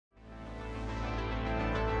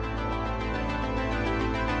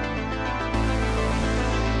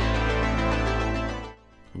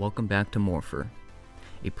welcome back to Morpher,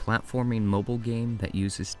 a platforming mobile game that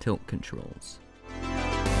uses tilt controls.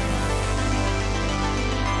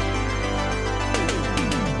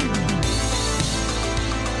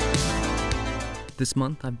 This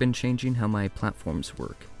month I've been changing how my platforms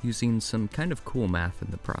work, using some kind of cool math in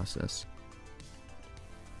the process.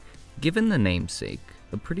 Given the namesake,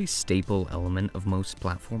 a pretty staple element of most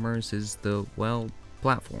platformers is the, well,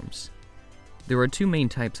 platforms. There are two main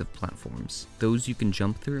types of platforms, those you can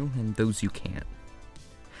jump through and those you can't.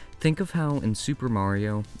 Think of how in Super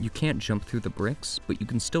Mario, you can't jump through the bricks, but you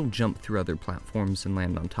can still jump through other platforms and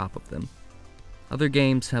land on top of them. Other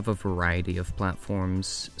games have a variety of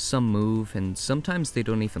platforms, some move, and sometimes they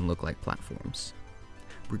don't even look like platforms.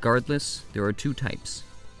 Regardless, there are two types.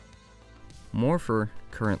 Morpher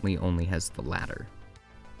currently only has the latter.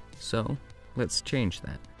 So, let's change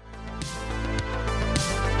that.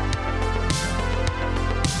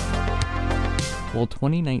 While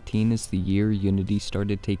 2019 is the year Unity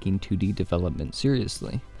started taking 2D development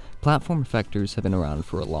seriously, platform effectors have been around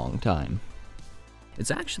for a long time.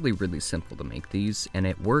 It's actually really simple to make these, and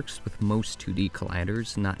it works with most 2D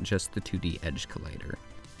colliders, not just the 2D edge collider.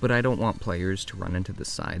 But I don't want players to run into the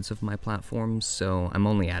sides of my platforms, so I'm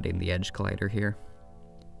only adding the edge collider here.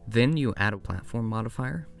 Then you add a platform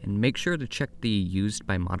modifier, and make sure to check the Used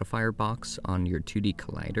by Modifier box on your 2D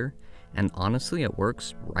collider, and honestly it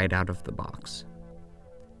works right out of the box.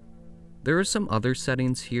 There are some other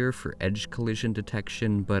settings here for edge collision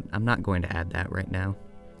detection, but I'm not going to add that right now.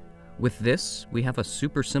 With this, we have a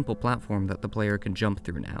super simple platform that the player can jump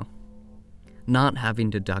through now. Not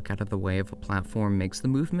having to duck out of the way of a platform makes the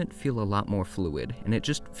movement feel a lot more fluid, and it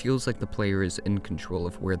just feels like the player is in control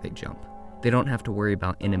of where they jump. They don't have to worry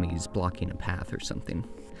about enemies blocking a path or something.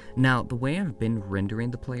 Now, the way I've been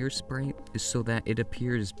rendering the player's sprite is so that it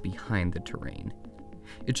appears behind the terrain.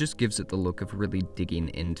 It just gives it the look of really digging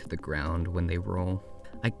into the ground when they roll.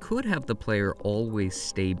 I could have the player always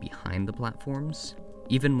stay behind the platforms,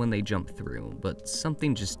 even when they jump through, but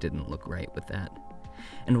something just didn't look right with that.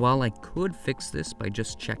 And while I could fix this by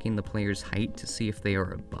just checking the player's height to see if they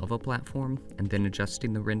are above a platform, and then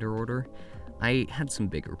adjusting the render order, I had some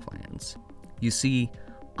bigger plans. You see,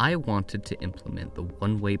 I wanted to implement the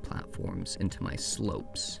one-way platforms into my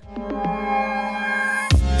slopes.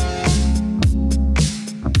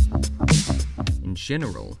 In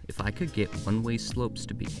general, if I could get one-way slopes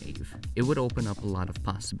to behave, it would open up a lot of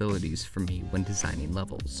possibilities for me when designing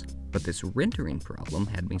levels. But this rendering problem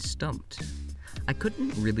had me stumped. I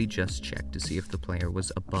couldn't really just check to see if the player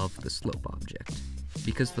was above the slope object,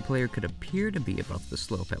 because the player could appear to be above the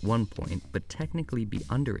slope at one point, but technically be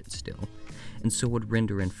under it still, and so would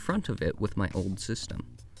render in front of it with my old system.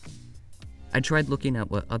 I tried looking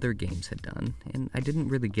at what other games had done, and I didn't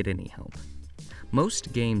really get any help.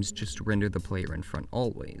 Most games just render the player in front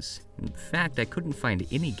always. In fact, I couldn't find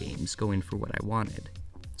any games going for what I wanted.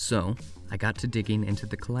 So, I got to digging into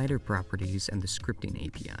the collider properties and the scripting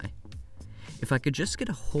API. If I could just get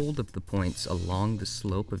a hold of the points along the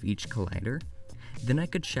slope of each collider, then I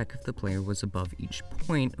could check if the player was above each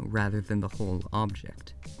point rather than the whole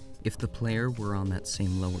object. If the player were on that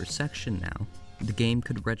same lower section now, the game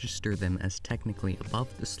could register them as technically above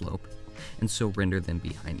the slope, and so render them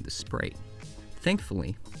behind the sprite.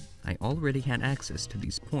 Thankfully, I already had access to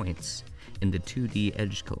these points in the 2D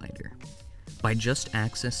edge collider. By just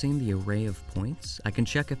accessing the array of points, I can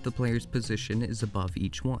check if the player's position is above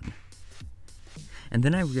each one. And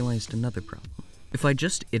then I realized another problem. If I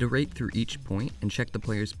just iterate through each point and check the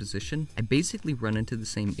player's position, I basically run into the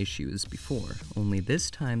same issue as before, only this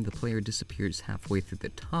time the player disappears halfway through the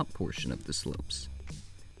top portion of the slopes.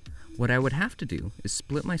 What I would have to do is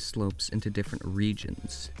split my slopes into different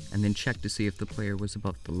regions, and then check to see if the player was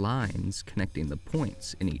above the lines connecting the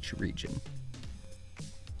points in each region.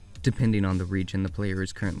 Depending on the region the player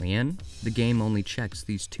is currently in, the game only checks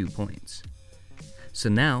these 2 points. So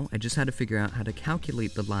now, I just had to figure out how to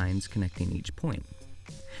calculate the lines connecting each point.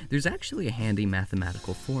 There's actually a handy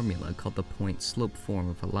mathematical formula called the point-slope form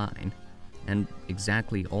of a line, and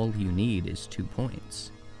exactly all you need is 2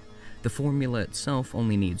 points. The formula itself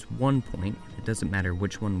only needs 1 point, it doesn't matter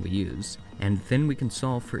which one we use, and then we can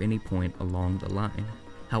solve for any point along the line.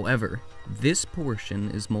 However, this portion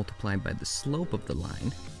is multiplied by the slope of the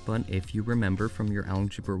line, but if you remember from your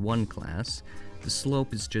Algebra 1 class, the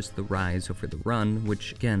slope is just the rise over the run,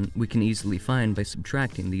 which again, we can easily find by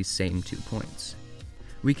subtracting these same 2 points.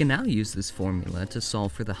 We can now use this formula to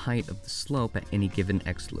solve for the height of the slope at any given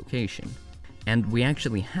x location. And we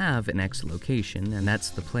actually have an x location, and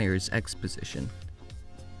that's the player's x position.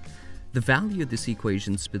 The value this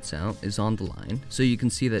equation spits out is on the line, so you can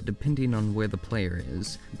see that depending on where the player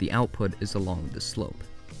is, the output is along the slope.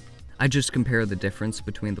 I just compare the difference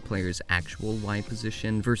between the player's actual Y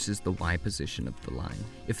position versus the Y position of the line.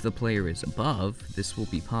 If the player is above, this will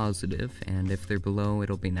be positive, and if they're below,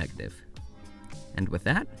 it'll be negative. And with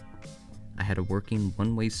that, I had a working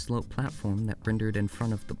one-way slope platform that rendered in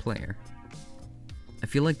front of the player. I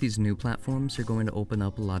feel like these new platforms are going to open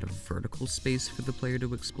up a lot of vertical space for the player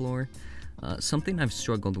to explore, something I've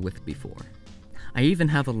struggled with before. I even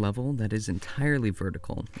have a level that is entirely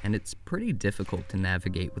vertical, and it's pretty difficult to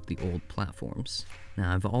navigate with the old platforms.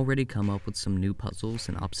 Now, I've already come up with some new puzzles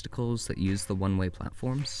and obstacles that use the one-way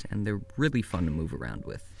platforms, and they're really fun to move around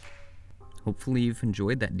with. Hopefully you've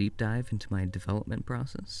enjoyed that deep dive into my development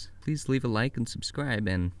process. Please leave a like and subscribe,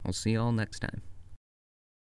 and I'll see you all next time.